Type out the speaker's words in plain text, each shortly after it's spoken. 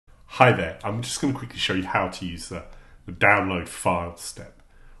Hi there, I'm just going to quickly show you how to use the download file step,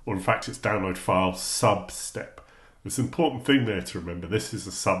 or in fact it's download file sub step. There's an important thing there to remember. This is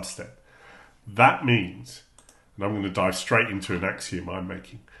a sub step. That means, and I'm going to dive straight into an axiom I'm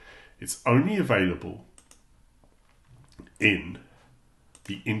making, it's only available in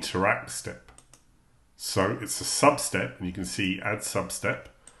the interact step. So it's a sub step, and you can see add sub step.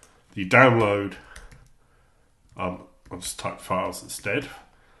 The download, I'll just type files instead.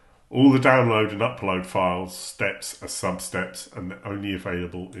 All the download and upload files steps are sub-steps, and they're only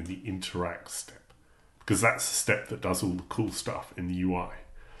available in the interact step, because that's the step that does all the cool stuff in the UI.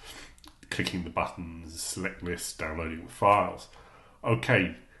 Clicking the buttons, select list, downloading the files.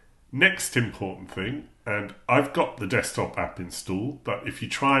 Okay, next important thing, and I've got the desktop app installed, but if you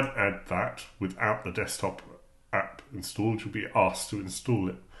try and add that without the desktop app installed, you'll be asked to install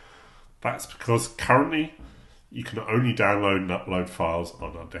it. That's because currently you can only download and upload files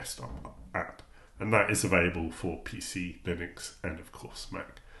on our desktop app, and that is available for PC, Linux, and of course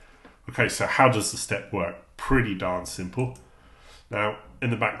Mac. Okay, so how does the step work? Pretty darn simple. Now, in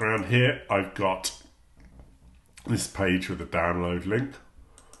the background here, I've got this page with a download link.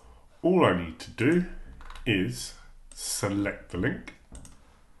 All I need to do is select the link.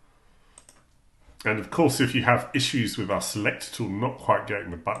 And of course, if you have issues with our select tool not quite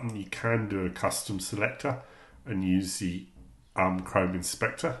getting the button, you can do a custom selector and use the Chrome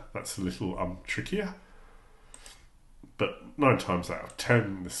Inspector. That's a little trickier, but 9 times out of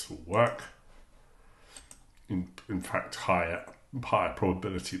 10 this will work. In fact, higher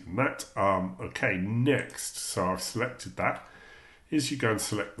probability than that. Okay, next, so I've selected that, is you go and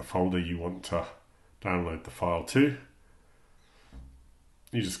select the folder you want to download the file to.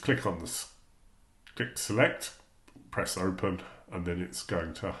 You just click on this, click select, press open, and then it's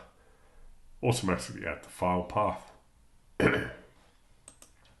going to automatically add the file path and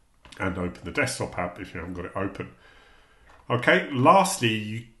open the desktop app if you haven't got it open. Okay, lastly,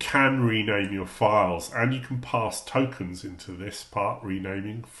 you can rename your files, and you can pass tokens into this part,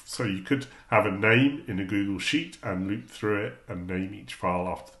 renaming. So you could have a name in a Google Sheet and loop through it and name each file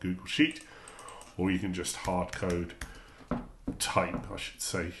after the Google Sheet, or you can just hard code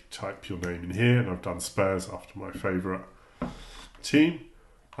type your name in here, and I've done Spurs after my favorite team.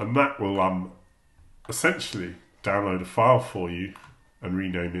 And that will essentially download a file for you and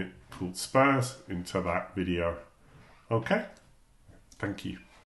rename it called Spurs into that video. Okay, thank you.